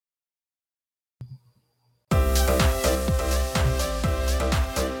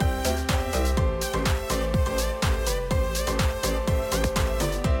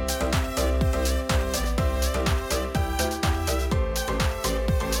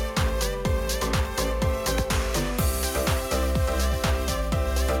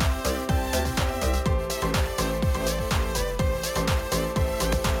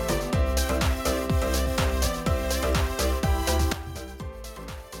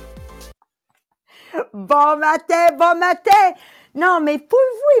Bon matin, bon matin! Non, mais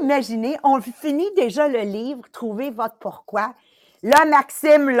pouvez-vous imaginer, on finit déjà le livre, Trouvez votre pourquoi. Là,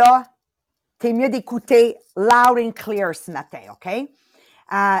 Maxime, là, t'es mieux d'écouter loud and clear ce matin, OK?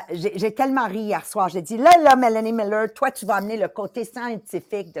 J'ai tellement ri hier soir. J'ai dit, là, Melanie Miller, toi, tu vas amener le côté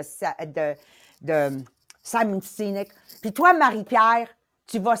scientifique de Simon Sinek. Puis toi, Marie-Pierre,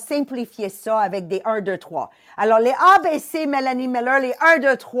 tu vas simplifier ça avec des 1, 2, 3. Alors, les ABC, Melanie Miller, les 1,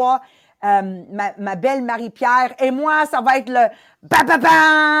 2, 3, ma belle Marie-Pierre et moi, ça va être le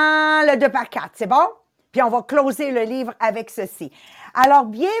le 2 par 4. C'est bon? Puis on va closer le livre avec ceci. Alors,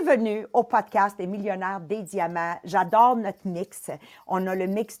 bienvenue au podcast des Millionnaires des Diamants. J'adore notre mix. On a le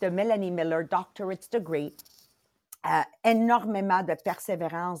mix de Melanie Miller, Doctorate Degree. Énormément de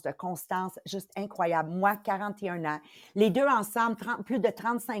persévérance, de constance, juste incroyable. Moi, 41 ans. Les deux ensemble, plus de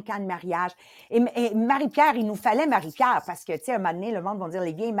 35 ans de mariage. Et Marie-Pierre, il nous fallait Marie-Pierre parce que, tu sais, à un moment donné, le monde va dire,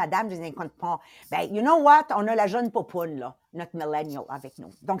 les vieilles madames, je les compte pas. Ben, you know what? On a la jeune popoune, là, notre millennial avec nous.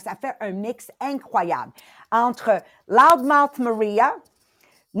 Donc, ça fait un mix incroyable entre Loudmouth Maria,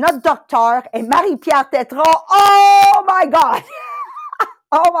 notre docteur et Marie-Pierre Tétron. Oh my God!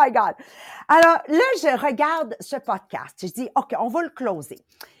 Oh my God! Alors là, je regarde ce podcast. Je dis, OK, on va le closer.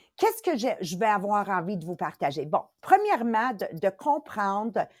 Qu'est-ce que je vais avoir envie de vous partager? Bon, premièrement, de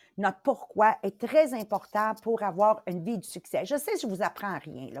comprendre notre pourquoi est très important pour avoir une vie de succès. Je sais, je vous apprends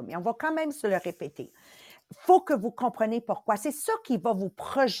rien, là, mais on va quand même se le répéter. Il faut que vous compreniez pourquoi. C'est ça qui va vous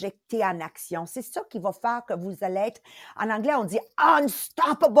projeter en action. C'est ça qui va faire que vous allez être, en anglais, on dit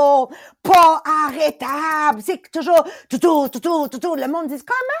unstoppable, pas arrêtable. C'est toujours tout. Le monde dit,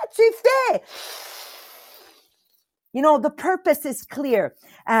 comment tu fais? You know, the purpose is clear.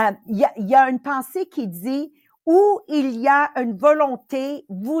 Il y a une pensée qui dit, où il y a une volonté,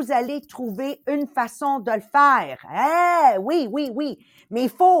 vous allez trouver une façon de le faire. Oui. Mais il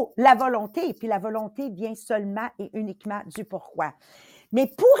faut la volonté, puis la volonté vient seulement et uniquement du pourquoi. Mais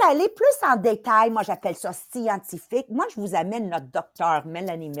pour aller plus en détail, moi j'appelle ça scientifique, moi je vous amène notre docteur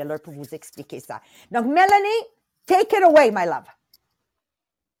Melanie Miller pour vous expliquer ça. Donc Melanie, take it away, my love.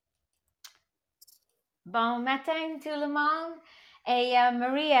 Bon matin tout le monde. Et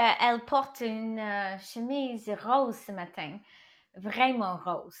Maria, elle porte une chemise rose ce matin, vraiment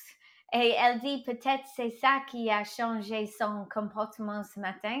rose. Et elle dit peut-être c'est ça qui a changé son comportement ce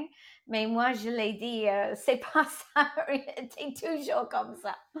matin, mais moi je l'ai dit, c'est pas ça, t'es toujours comme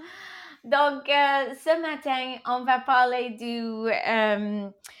ça. Donc ce matin, on va parler du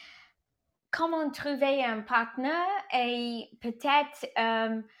comment trouver un partenaire et peut-être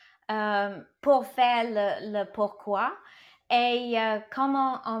pour faire le pourquoi et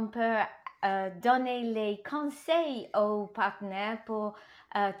comment on peut donner les conseils aux partenaires pour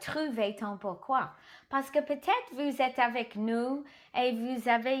trouver ton pourquoi. Parce que peut-être vous êtes avec nous et vous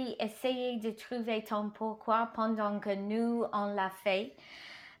avez essayé de trouver ton pourquoi pendant que nous, on l'a fait.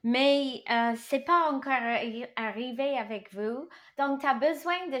 Mais c'est pas encore arrivé avec vous. Donc, tu as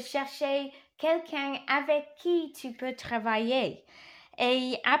besoin de chercher quelqu'un avec qui tu peux travailler.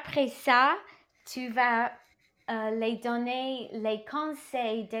 Et après ça, tu vas les donner les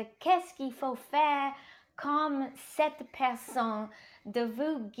conseils de qu'est-ce qu'il faut faire comme cette personne, de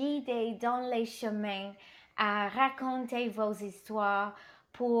vous guider dans les chemins à raconter vos histoires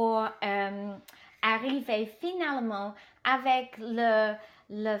pour arriver finalement avec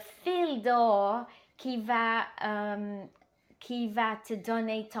le fil d'or qui va te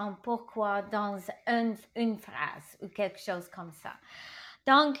donner ton pourquoi dans une phrase ou quelque chose comme ça.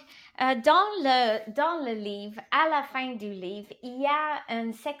 Donc, dans le livre, à la fin du livre, il y a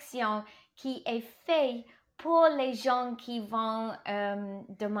une section qui est faite pour les gens qui vont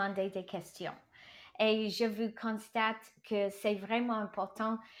demander des questions. Et je vous constate que c'est vraiment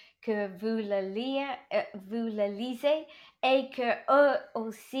important que vous le lisez et que eux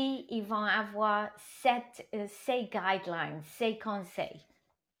aussi, ils vont avoir ces guidelines, ces conseils.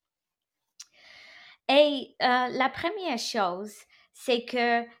 Et la première chose, c'est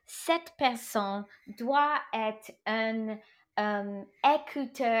que cette personne doit être un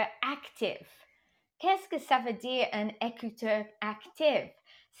écouteur actif. Qu'est-ce que ça veut dire un écouteur actif?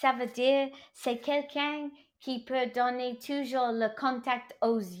 Ça veut dire c'est quelqu'un qui peut donner toujours le contact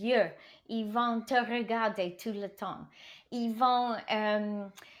aux yeux. Ils vont te regarder tout le temps. Ils vont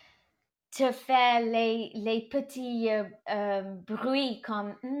te faire les petits bruits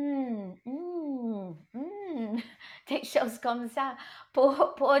comme des choses comme ça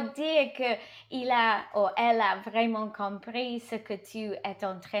pour dire qu'il a ou elle a vraiment compris ce que tu es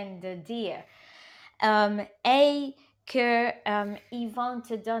en train de dire. Et qu'ils vont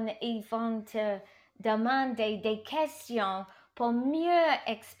te demander des questions pour mieux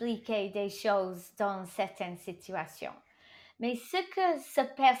expliquer des choses dans certaines situations. Mais ce que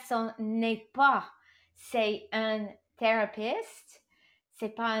cette personne n'est pas, c'est un thérapeute,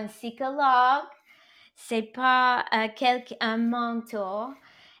 c'est pas un psychologue, c'est pas un mentor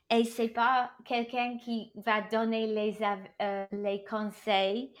et c'est pas quelqu'un qui va donner les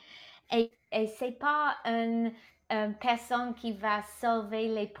conseils et c'est pas une personne qui va sauver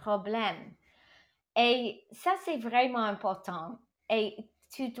les problèmes. Et ça, c'est vraiment important. Et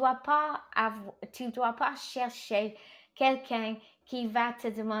tu dois pas chercher quelqu'un qui va te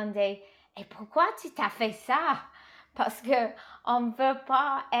demander et pourquoi tu t'as fait ça? Parce que on ne veut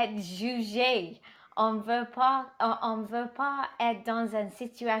pas être jugé. On veut pas être dans une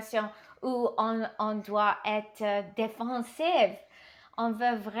situation où on doit être défensif. On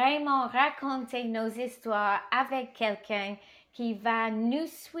veut vraiment raconter nos histoires avec quelqu'un qui va nous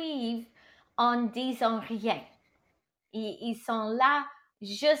suivre en disant rien. Ils sont là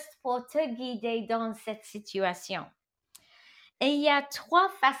juste pour te guider dans cette situation. Et il y a 3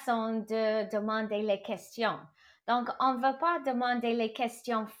 façons de demander les questions. Donc, on ne veut pas demander les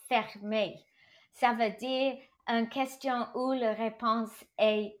questions fermées. Ça veut dire une question où la réponse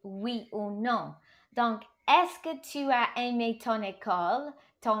est oui ou non. Donc, est-ce que tu as aimé ton école,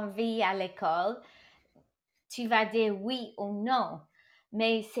 ton vie à l'école? Tu vas dire oui ou non.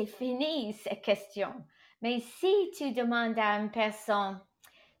 Mais c'est fini cette question. Mais si tu demandes à une personne,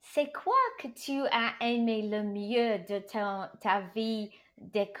 c'est quoi que tu as aimé le mieux de ta vie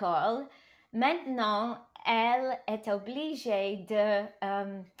d'école? Maintenant, elle est obligée de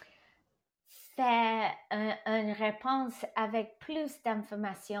faire une réponse avec plus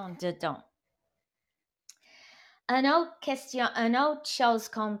d'informations dedans. Une autre chose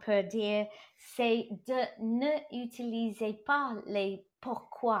qu'on peut dire, c'est de ne utiliser pas les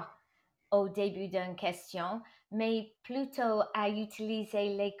pourquoi au début d'une question, mais plutôt à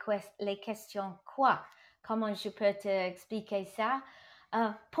utiliser les questions quoi. Comment je peux t'expliquer ça?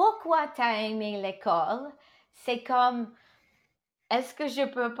 Pourquoi tu as aimé l'école? C'est comme, est-ce que je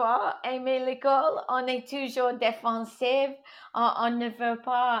peux pas aimer l'école? On est toujours défensif, on ne veut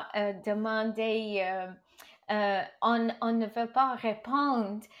pas demander... on ne veut pas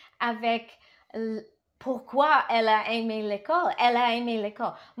répondre avec pourquoi elle a aimé l'école. Elle a aimé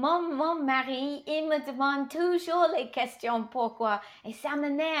l'école. Mon mari, il me demande toujours les questions pourquoi et ça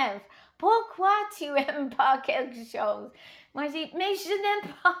m'énerve. Pourquoi tu aimes pas quelque chose? Moi, je dis, mais je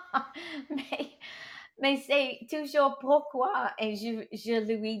n'aime pas. mais c'est toujours pourquoi. Et je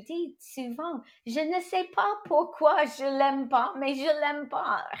lui dis souvent, je ne sais pas pourquoi je l'aime pas, mais je l'aime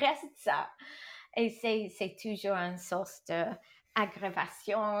pas. Reste ça. Et c'est toujours une source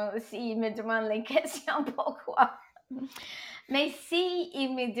d'aggravation s'il me demande les questions pourquoi. Mais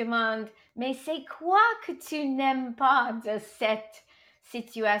s'il me demande, mais c'est quoi que tu n'aimes pas de cette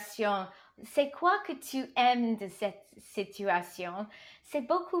situation? C'est quoi que tu aimes de cette situation? C'est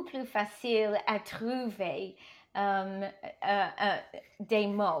beaucoup plus facile à trouver des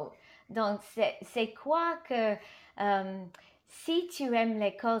mots. Donc, c'est quoi que... si tu aimes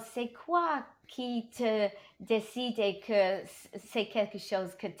l'école, c'est quoi qui te décide que c'est quelque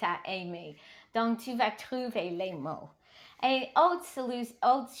chose que tu as aimé? Donc, tu vas trouver les mots. Et autre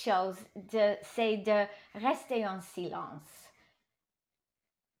chose, c'est de rester en silence.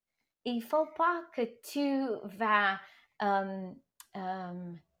 Il ne faut pas que tu vas...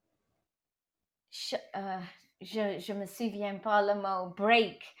 je me souviens pas le mot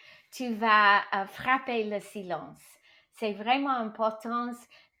break. Tu vas frapper le silence. C'est vraiment important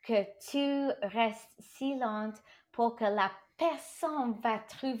que tu restes silente pour que la personne va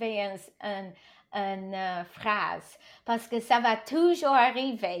trouver une phrase, parce que ça va toujours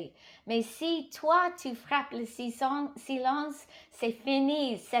arriver. Mais si toi, tu frappes le silence, c'est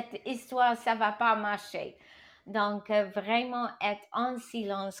fini. Cette histoire, ça va pas marcher. Donc, vraiment être en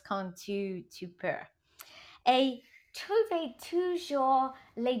silence quand tu peux. Et trouver toujours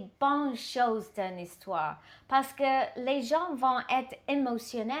les bonnes choses d'une histoire, parce que les gens vont être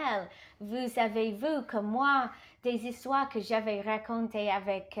émotionnels. Vous avez vu que moi, des histoires que j'avais racontées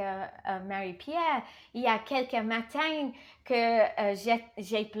avec Marie-Pierre, il y a quelques matins que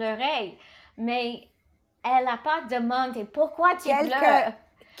j'ai pleuré, mais elle n'a pas demandé pourquoi tu pleures.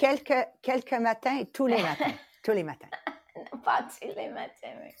 Quelques matins, tous les matins. Tous les matins. Pas tous les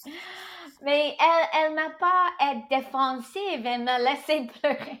matins. Mais elle m'a pas été défensive, elle m'a laissé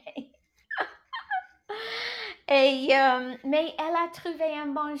pleurer. Mais elle a trouvé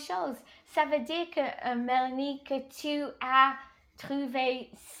une bonne chose. Ça veut dire que, Mélanie, que tu as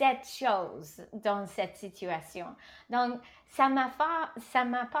trouvé cette chose dans cette situation. Donc, ça m'a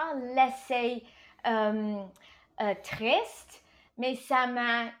pas laissé triste, mais ça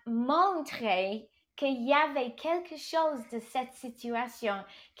m'a montré qu'il y avait quelque chose de cette situation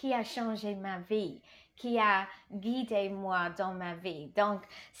qui a changé ma vie, qui a guidé moi dans ma vie. Donc,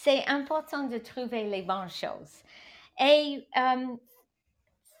 c'est important de trouver les bonnes choses. Et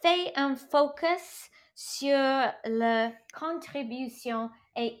fais un focus sur la contribution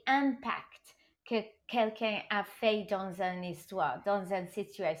et impact que quelqu'un a fait dans une histoire, dans une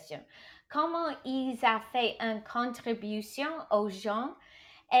situation. Comment ils ont fait une contribution aux gens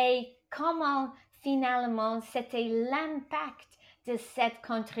et comment finalement c'était l'impact de cette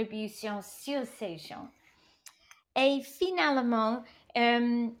contribution sur ces gens. Et finalement,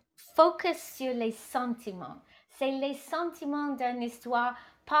 focus sur les sentiments. C'est les sentiments d'une histoire,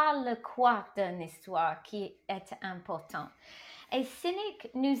 pas le quoi d'une histoire qui est important. Et Cynic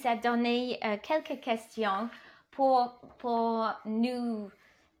nous a donné quelques questions pour nous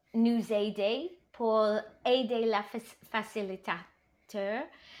aider, pour aider la facilitateur.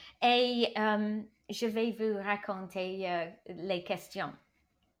 Et je vais vous raconter les questions.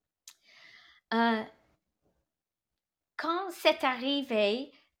 Quand c'est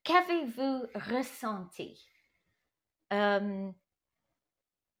arrivé, qu'avez-vous ressenti?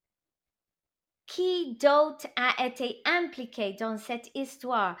 Qui d'autre a été impliqué dans cette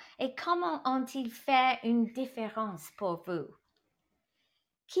histoire et comment ont-ils fait une différence pour vous?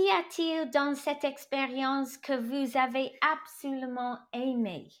 Qu'y a-t-il dans cette expérience que vous avez absolument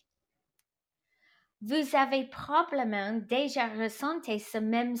aimé? Vous avez probablement déjà ressenti ce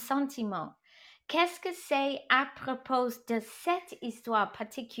même sentiment. Qu'est-ce que c'est à propos de cette histoire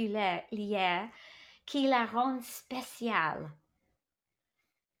particulière qui la rend spéciale?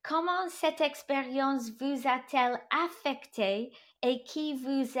 Comment cette expérience vous a-t-elle affecté et qui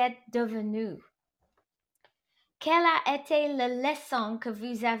vous êtes devenu? Quelle a été la leçon que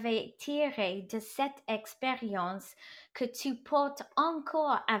vous avez tirée de cette expérience que tu portes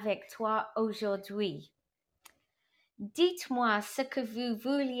encore avec toi aujourd'hui? Dites-moi ce que vous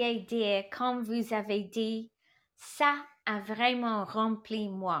vouliez dire quand vous avez dit « ça a vraiment rempli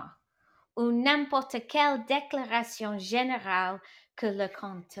moi » ou n'importe quelle déclaration générale que le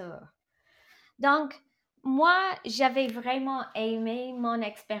conteur. Donc, moi, j'avais vraiment aimé mon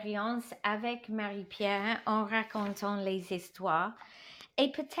expérience avec Marie-Pierre en racontant les histoires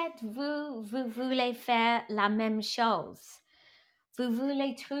et peut-être vous voulez faire la même chose. Vous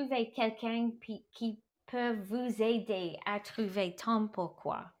voulez trouver quelqu'un qui peut vous aider à trouver ton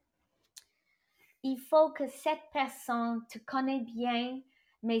pourquoi. Il faut que cette personne te connaisse bien,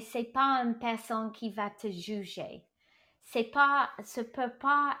 mais c'est pas une personne qui va te juger. Ce peut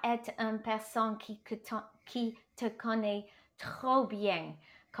pas être une personne qui te connaît trop bien,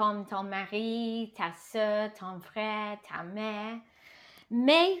 comme ton mari, ta soeur, ton frère, ta mère.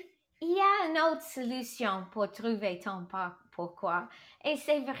 Mais il y a une autre solution pour trouver ton pourquoi et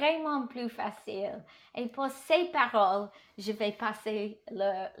c'est vraiment plus facile. Et pour ces paroles, je vais passer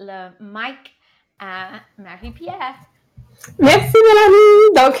le mic à Marie-Pierre. Merci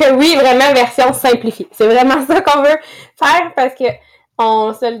Mélanie! Donc oui, vraiment version simplifiée. C'est vraiment ça qu'on veut faire parce que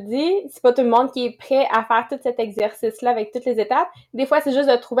on se le dit, c'est pas tout le monde qui est prêt à faire tout cet exercice-là avec toutes les étapes. Des fois, c'est juste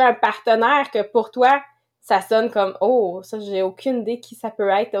de trouver un partenaire que pour toi, ça sonne comme « Oh, ça, j'ai aucune idée qui ça peut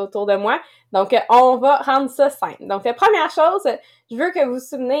être autour de moi. » Donc, on va rendre ça simple. Donc, la première chose, je veux que vous vous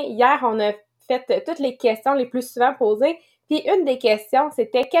souvenez, hier, on a fait toutes les questions les plus souvent posées. Puis une des questions,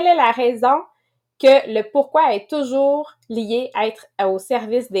 c'était « Quelle est la raison que le pourquoi est toujours lié à être au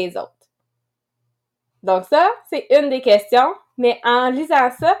service des autres? » Donc ça, c'est une des questions, mais en lisant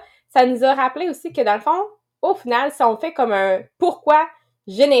ça, ça nous a rappelé aussi que dans le fond, au final, si on fait comme un pourquoi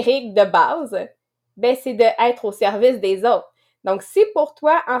générique de base, ben c'est d'être au service des autres. Donc si pour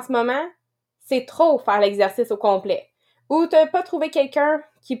toi, en ce moment, c'est trop faire l'exercice au complet, ou tu n'as pas trouvé quelqu'un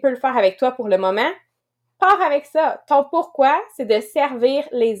qui peut le faire avec toi pour le moment, pars avec ça. Ton pourquoi, c'est de servir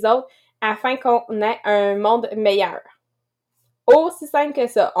les autres afin qu'on ait un monde meilleur. Aussi simple que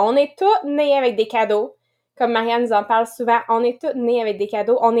ça. On est tous nés avec des cadeaux. Comme Marianne nous en parle souvent, on est tous nés avec des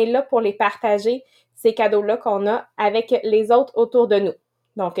cadeaux. On est là pour les partager, ces cadeaux-là qu'on a avec les autres autour de nous.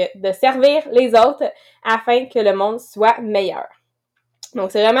 Donc, de servir les autres afin que le monde soit meilleur.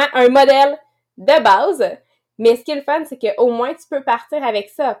 Donc, c'est vraiment un modèle de base. Mais ce qui est le fun, c'est qu'au moins, tu peux partir avec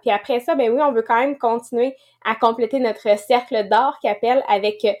ça. Puis après ça, ben oui, on veut quand même continuer à compléter notre cercle d'or qui appelle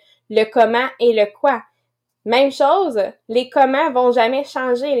avec le comment et le quoi. Même chose, les comment vont jamais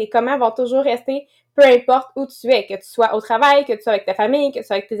changer. Les comment vont toujours rester, peu importe où tu es, que tu sois au travail, que tu sois avec ta famille, que tu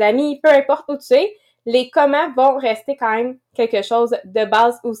sois avec tes amis, peu importe où tu es, les comment vont rester quand même quelque chose de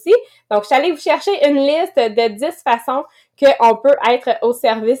base aussi. Donc, je suis allée vous chercher une liste de 10 façons qu'on peut être au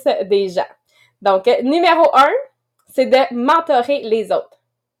service des gens. Donc, numéro 1, c'est de mentorer les autres.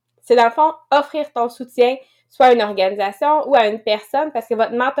 C'est dans le fond, offrir ton soutien soit à une organisation ou à une personne parce que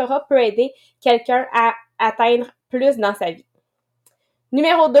votre mentorat peut aider quelqu'un à atteindre plus dans sa vie.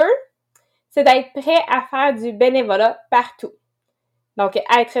 Numéro 2, c'est d'être prêt à faire du bénévolat partout. Donc,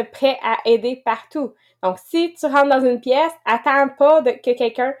 être prêt à aider partout. Donc, si tu rentres dans une pièce, attends pas que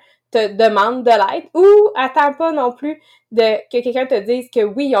quelqu'un te demande de l'aide ou attends pas non plus que quelqu'un te dise que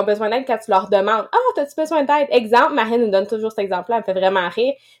oui, ils ont besoin d'aide quand tu leur demandes. « Ah, t'as-tu besoin d'aide? » Exemple, Marie nous donne toujours cet exemple-là, elle me fait vraiment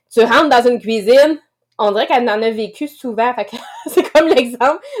rire. Tu rentres dans une cuisine, on dirait qu'elle en a vécu souvent, fait que c'est comme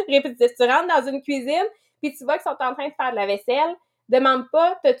l'exemple répétitif. Tu rentres dans une cuisine, puis tu vois qu'ils sont en train de faire de la vaisselle, demande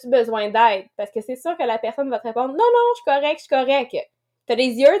pas « T'as-tu besoin d'aide? » Parce que c'est sûr que la personne va te répondre « Non, non, je suis correct. » T'as des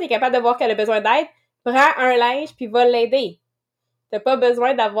yeux, t'es capable de voir qu'elle a besoin d'aide, prends un linge puis va l'aider. T'as pas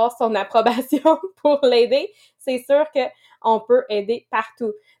besoin d'avoir son approbation pour l'aider. C'est sûr qu'on peut aider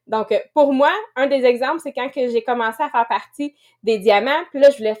partout. Donc, pour moi, un des exemples, c'est quand que j'ai commencé à faire partie des Diamants. Puis là,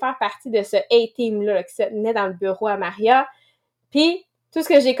 je voulais faire partie de ce A-Team-là qui se tenait dans le bureau à Maria. Puis, tout ce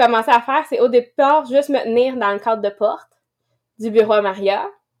que j'ai commencé à faire, c'est au départ, juste me tenir dans le cadre de porte du bureau à Maria.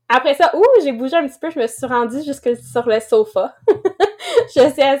 Après ça, j'ai bougé un petit peu, je me suis rendue jusque sur le sofa. Je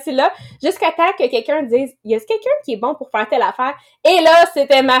suis assise là, jusqu'à temps que quelqu'un dise « Y a quelqu'un qui est bon pour faire telle affaire? » Et là,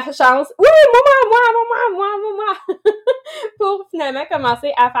 c'était ma chance. « Oui, moi! » pour finalement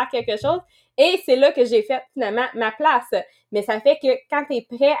commencer à faire quelque chose. Et c'est là que j'ai fait finalement ma place. Mais ça fait que quand tu es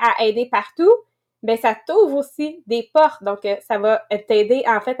prêt à aider partout, ben ça t'ouvre aussi des portes. Donc, ça va t'aider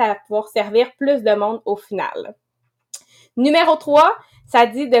en fait à pouvoir servir plus de monde au final. Numéro 3, ça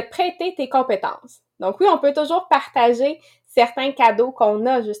dit de prêter tes compétences. Donc oui, on peut toujours partager certains cadeaux qu'on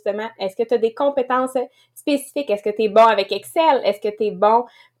a, justement. Est-ce que tu as des compétences spécifiques? Est-ce que tu es bon avec Excel? Est-ce que tu es bon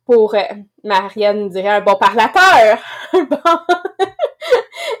pour, Marianne dirait, un bon parlateur?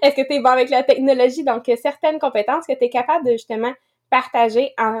 Est-ce que tu es bon avec la technologie? Donc, certaines compétences que tu es capable de, justement,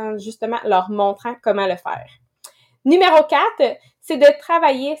 partager en, justement, leur montrant comment le faire. Numéro 4, c'est de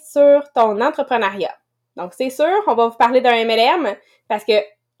travailler sur ton entrepreneuriat. Donc, c'est sûr, on va vous parler d'un MLM parce que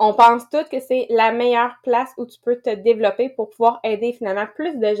on pense tous que c'est la meilleure place où tu peux te développer pour pouvoir aider finalement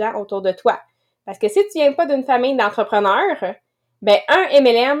plus de gens autour de toi. Parce que si tu viens pas d'une famille d'entrepreneurs, ben un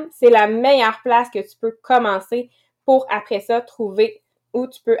MLM, c'est la meilleure place que tu peux commencer pour après ça trouver où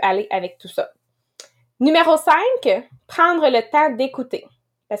tu peux aller avec tout ça. Numéro 5, prendre le temps d'écouter.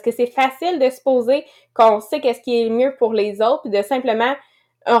 Parce que c'est facile de se poser qu'on sait qu'est-ce qui est mieux pour les autres et de simplement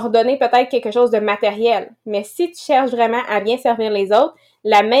ordonner peut-être quelque chose de matériel. Mais si tu cherches vraiment à bien servir les autres,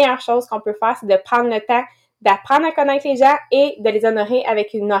 la meilleure chose qu'on peut faire, c'est de prendre le temps d'apprendre à connaître les gens et de les honorer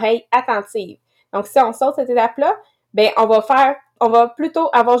avec une oreille attentive. Donc, si on saute cette étape-là, ben on va plutôt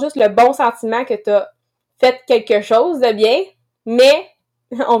avoir juste le bon sentiment que tu as fait quelque chose de bien, mais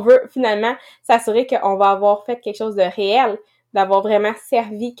on veut finalement s'assurer qu'on va avoir fait quelque chose de réel, d'avoir vraiment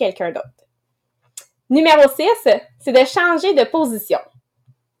servi quelqu'un d'autre. Numéro 6, c'est de changer de position.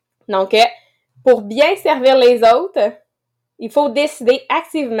 Donc, pour bien servir les autres, il faut décider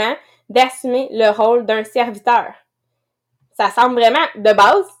activement d'assumer le rôle d'un serviteur. Ça semble vraiment, de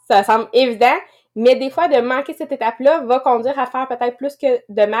base, ça semble évident, mais des fois, de manquer cette étape-là va conduire à faire peut-être plus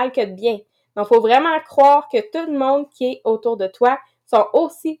de mal que de bien. Donc, il faut vraiment croire que tout le monde qui est autour de toi sont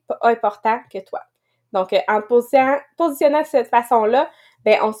aussi importants que toi. Donc, en te positionnant de cette façon-là,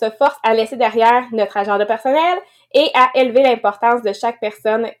 ben, on se force à laisser derrière notre agenda personnel et à élever l'importance de chaque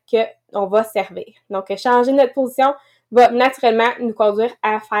personne qu'on va servir. Donc, changer notre position va naturellement nous conduire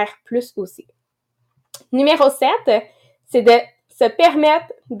à faire plus aussi. Numéro 7, c'est de se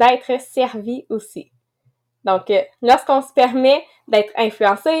permettre d'être servi aussi. Donc, lorsqu'on se permet d'être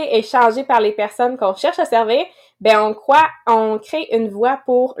influencé et changé par les personnes qu'on cherche à servir, ben on crée une voie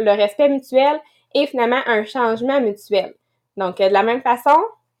pour le respect mutuel et finalement un changement mutuel. Donc, de la même façon,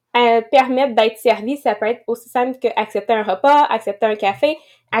 permettre d'être servi, ça peut être aussi simple qu'accepter un repas, accepter un café,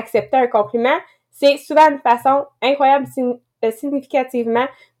 accepter un compliment. C'est souvent une façon incroyable, significativement,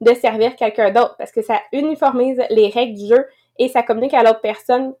 de servir quelqu'un d'autre parce que ça uniformise les règles du jeu et ça communique à l'autre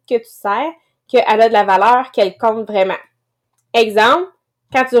personne que tu sers qu'elle a de la valeur, qu'elle compte vraiment. Exemple,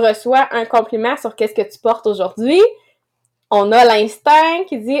 quand tu reçois un compliment sur qu'est-ce que tu portes aujourd'hui, on a l'instinct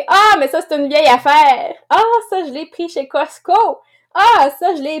qui dit « Ah, mais ça, c'est une vieille affaire! Ah, ça, je l'ai pris chez Costco! Ah,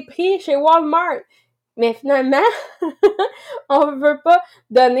 ça, je l'ai pris chez Walmart! » Mais finalement, on veut pas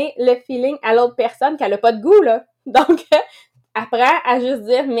donner le feeling à l'autre personne qu'elle a pas de goût, là. Donc, apprends à juste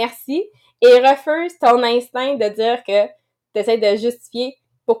dire merci et refuse ton instinct de dire que tu essaies de justifier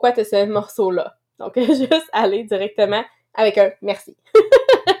pourquoi tu as ce morceau-là. Donc, juste aller directement avec un merci.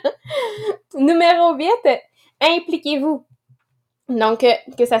 Numéro 8, impliquez-vous. Donc,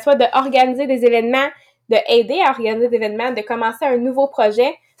 que ça soit d'organiser des événements, de aider à organiser des événements, de commencer un nouveau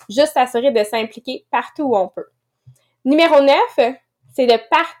projet, juste s'assurer de s'impliquer partout où on peut. Numéro 9, c'est de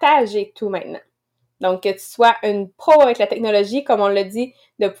partager tout maintenant. Donc, que tu sois une pro avec la technologie, comme on l'a dit,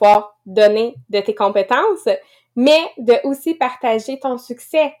 de pouvoir donner de tes compétences, mais de aussi partager ton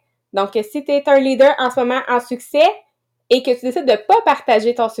succès. Donc, si tu es un leader en ce moment en succès et que tu décides de pas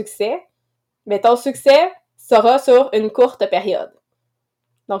partager ton succès, bien, ton succès sera sur une courte période.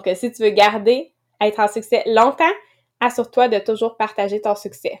 Donc, si tu veux garder, être en succès longtemps, assure-toi de toujours partager ton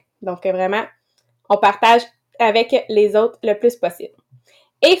succès. Donc, vraiment, on partage avec les autres le plus possible.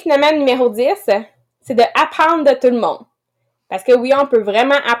 Et finalement, numéro 10, c'est de apprendre de tout le monde. Parce que oui, on peut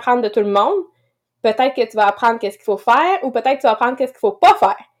vraiment apprendre de tout le monde. Peut-être que tu vas apprendre qu'est-ce qu'il faut faire ou peut-être que tu vas apprendre qu'est-ce qu'il faut pas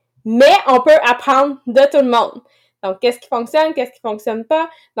faire. Mais on peut apprendre de tout le monde. Donc, qu'est-ce qui fonctionne pas.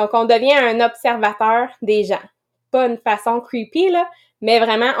 Donc, on devient un observateur des gens. Pas une façon creepy, là, mais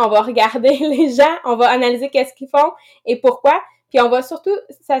vraiment, on va regarder les gens, on va analyser qu'est-ce qu'ils font et pourquoi. Puis, on va surtout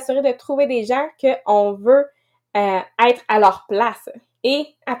s'assurer de trouver des gens qu'on veut être à leur place. Et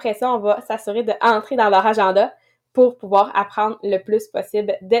après ça, on va s'assurer d'entrer dans leur agenda pour pouvoir apprendre le plus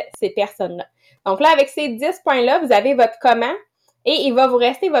possible de ces personnes-là. Donc là, avec ces 10 points-là, vous avez votre comment et il va vous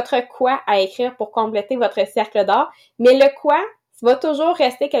rester votre quoi à écrire pour compléter votre cercle d'or. Mais le quoi, ça va toujours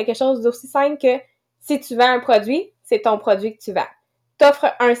rester quelque chose d'aussi simple que si tu vends un produit, c'est ton produit que tu vends. Tu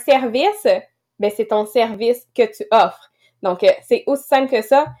offres un service, ben c'est ton service que tu offres. Donc, c'est aussi simple que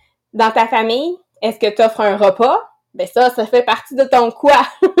ça. Dans ta famille, est-ce que tu offres un repas? Ben ça fait partie de ton quoi.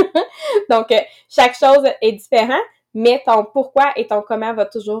 Donc, chaque chose est différente, mais ton pourquoi et ton comment va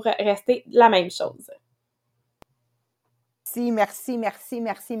toujours rester la même chose. Merci,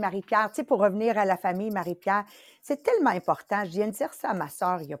 Marie-Pierre. Tu sais, pour revenir à la famille, Marie-Pierre, c'est tellement important. Je viens de dire ça à ma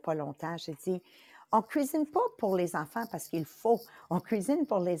sœur il n'y a pas longtemps. J'ai dit, on cuisine pas pour les enfants parce qu'il faut. On cuisine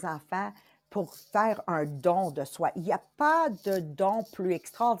pour les enfants pour faire un don de soi. Il n'y a pas de don plus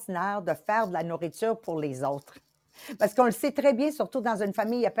extraordinaire de faire de la nourriture pour les autres. Parce qu'on le sait très bien, surtout dans une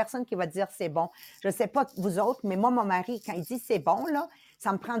famille, il n'y a personne qui va dire c'est bon. Je ne sais pas vous autres, mais moi, mon mari, quand il dit c'est bon, là,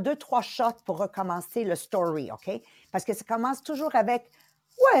 ça me prend 2-3 shots pour recommencer le story, OK? Parce que ça commence toujours avec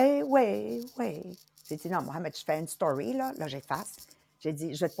ouais. J'ai dit non, Mohamed, je fais une story, là j'efface. J'ai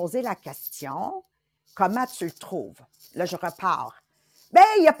dit, je vais te poser la question, comment tu le trouves? Là, je repars. Ben,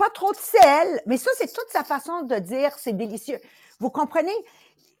 il n'y a pas trop de sel. Mais ça, c'est toute sa façon de dire c'est délicieux. Vous comprenez?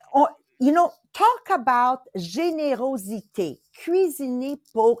 Talk about générosité. Cuisiner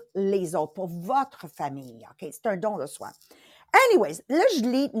pour les autres, pour votre famille. OK? C'est un don de soi. Anyways, là, je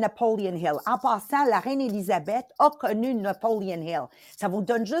lis Napoleon Hill. En passant, la reine Élisabeth a connu Napoleon Hill. Ça vous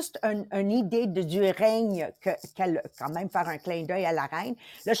donne juste une idée du règne qu'elle, quand même, faire un clin d'œil à la reine.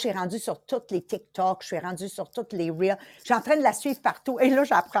 Là, je suis rendue sur toutes les TikTok, je suis rendue sur toutes les Reels. Je suis en train de la suivre partout. Et là,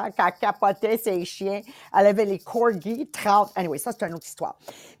 j'apprends qu'elle capotait ses chiens. Elle avait les corgis, 30. Anyway, ça, c'est une autre histoire.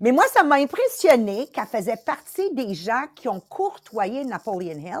 Mais moi, ça m'a impressionné qu'elle faisait partie des gens qui ont courtoyé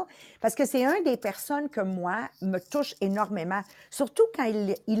Napoleon Hill parce que c'est une des personnes que moi, me touche énormément. Surtout quand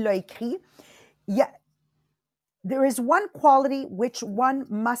il l'a écrit, there is one quality which one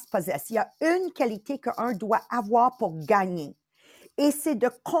must possess. Il y a une qualité qu'un doit avoir pour gagner. Et c'est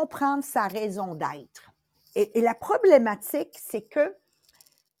de comprendre sa raison d'être. Et la problématique, c'est que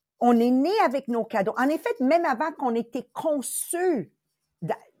on est né avec nos cadeaux. En effet, même avant qu'on était conçus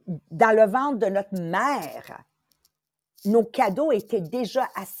dans le ventre de notre mère, nos cadeaux étaient déjà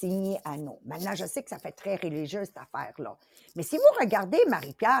assignés à nous. Maintenant, je sais que ça fait très religieux, cette affaire-là. Mais si vous regardez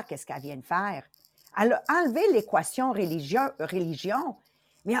Marie-Pierre, qu'est-ce qu'elle vient de faire? Elle a enlevé l'équation religion,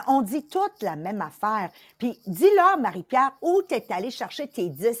 mais on dit toute la même affaire. Puis, dis-leur, Marie-Pierre, où tu es allée chercher tes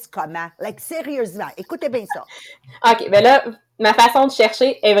 10 comment? Like, sérieusement, écoutez bien ça. OK, bien là, ma façon de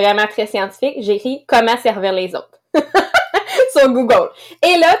chercher est vraiment très scientifique. J'ai écrit « Comment servir les autres » sur Google.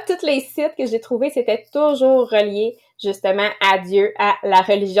 Et là, tous les sites que j'ai trouvés, c'était toujours relié justement à Dieu, à la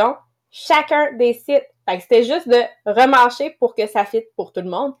religion. Chacun des sites. Fait que c'était juste de remarcher pour que ça fitte pour tout le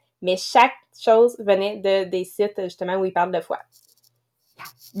monde. Mais chaque chose venait des sites justement où ils parlent de foi.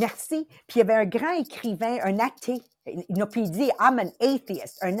 Merci. Puis il y avait un grand écrivain, un athée. Il n'a plus dit « I'm an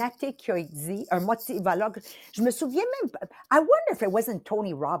atheist », un athée qui a dit, un motivologue. Je me souviens même, I wonder if it wasn't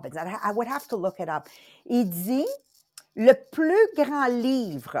Tony Robbins. I would have to look it up. Il dit « Le plus grand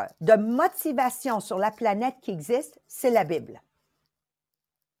livre de motivation sur la planète qui existe, c'est la Bible. »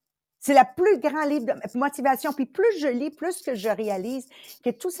 C'est le plus grand livre de motivation. Puis plus je lis, plus que je réalise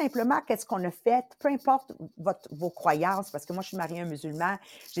que tout simplement, qu'est-ce qu'on a fait, peu importe vos croyances, parce que moi, je suis mariée à un musulman,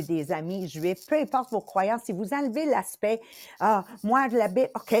 j'ai des amis juifs, peu importe vos croyances, si vous enlevez l'aspect, moi, la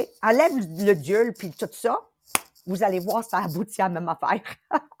Bible, OK, enlève le Dieu, puis tout ça, vous allez voir, ça aboutit à la même affaire.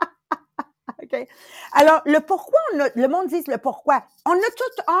 OK? Alors, le pourquoi, le monde dit le pourquoi. On a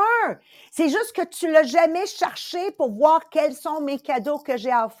tout un. C'est juste que tu l'as jamais cherché pour voir quels sont mes cadeaux que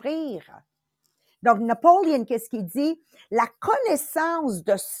j'ai à offrir. Donc, Napoléon, qu'est-ce qu'il dit? La connaissance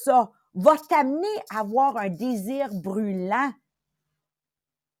de ça va t'amener à avoir un désir brûlant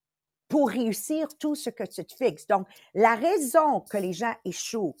pour réussir tout ce que tu te fixes. Donc, la raison que les gens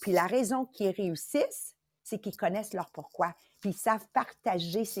échouent, puis la raison qu'ils réussissent, c'est qu'ils connaissent leur pourquoi, puis ils savent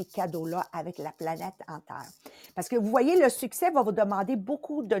partager ces cadeaux-là avec la planète entière. Parce que vous voyez, le succès va vous demander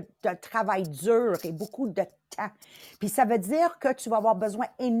beaucoup de travail dur et beaucoup de temps. Puis ça veut dire que tu vas avoir besoin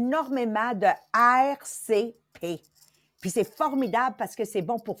énormément de RCP. Puis c'est formidable parce que c'est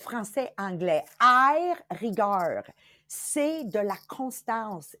bon pour français, anglais. R, rigueur. C, de la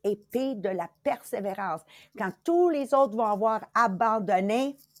constance. Et P, de la persévérance. Quand tous les autres vont avoir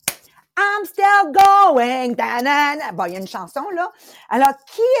abandonné, I'm still going. Ta-na-na. Bon, il y a une chanson, là. Alors,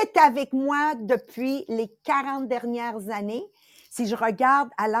 qui est avec moi depuis les 40 dernières années? Si je regarde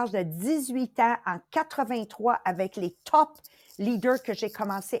à l'âge de 18 ans, en 83, avec les top leaders que j'ai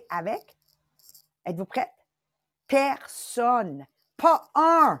commencé avec, êtes-vous prêts? Personne, pas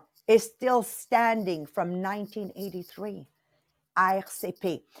un, is still standing from 1983.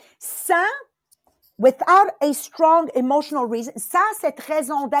 RCP. Without a strong emotional reason, sans cette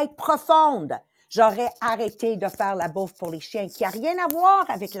raison d'être profonde, j'aurais arrêté de faire la bouffe pour les chiens, qui n'a rien à voir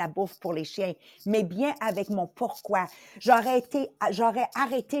avec la bouffe pour les chiens, mais bien avec mon pourquoi. J'aurais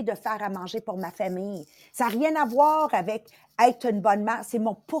arrêté de faire à manger pour ma famille. Ça n'a rien à voir avec être une bonne mère, c'est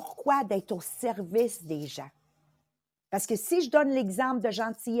mon pourquoi d'être au service des gens. Parce que si je donne l'exemple de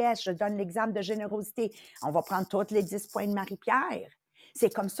gentillesse, je donne l'exemple de générosité, on va prendre tous les 10 points de Marie-Pierre.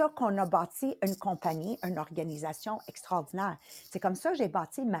 C'est comme ça qu'on a bâti une compagnie, une organisation extraordinaire. C'est comme ça que j'ai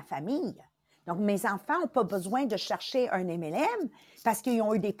bâti ma famille. Donc, mes enfants n'ont pas besoin de chercher un MLM parce qu'ils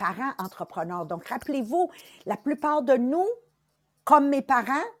ont eu des parents entrepreneurs. Donc, rappelez-vous, la plupart de nous, comme mes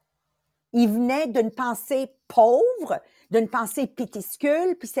parents, ils venaient d'une pensée pauvre, d'une pensée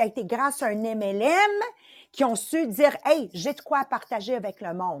pétiscule, puis ça a été grâce à un MLM qui ont su dire « Hey, j'ai de quoi partager avec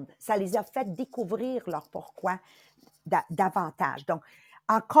le monde ». Ça les a fait découvrir leur pourquoi davantage. Donc,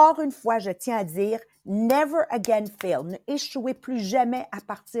 encore une fois, je tiens à dire « Never again fail ». Ne échouez plus jamais à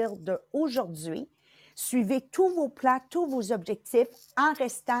partir d'aujourd'hui. Suivez tous vos plans, tous vos objectifs en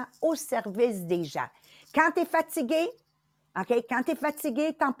restant au service des gens. Quand tu es fatigué, OK? Quand tu es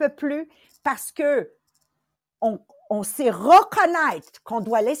fatigué, tu n'en peux plus parce que on sait reconnaître qu'on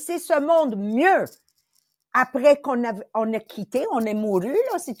doit laisser ce monde mieux après qu'on a quitté, on est mouru,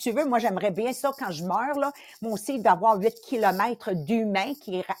 là, si tu veux. Moi, j'aimerais bien ça quand je meurs, là. Moi aussi, d'avoir 8 kilomètres d'humains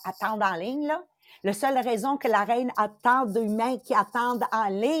qui attendent en ligne, là. La seule raison que la reine a tant d'humains qui attendent en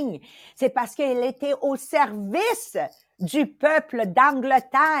ligne, c'est parce qu'elle était au service du peuple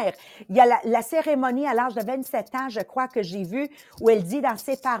d'Angleterre. Il y a la cérémonie à l'âge de 27 ans, je crois que j'ai vu, où elle dit dans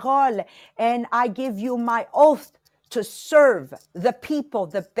ses paroles, « And I give you my oath to serve the people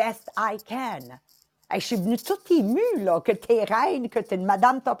the best I can. » Hey, je suis venue toute émue, là, que t'es reine, que t'es une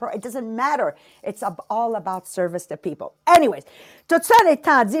madame top. It doesn't matter. It's all about service to people. Anyways, tout ça en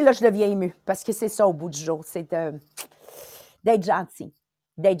étant dit, là, je deviens émue, parce que c'est ça au bout du jour, c'est d'être gentil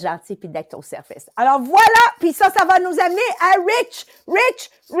puis d'être au service. Alors voilà, puis ça va nous amener à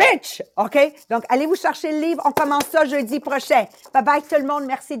rich, OK? Donc, allez vous chercher le livre, on commence ça jeudi prochain. Bye bye tout le monde,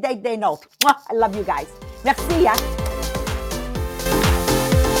 merci d'être des nôtres. I love you guys. Merci, hein?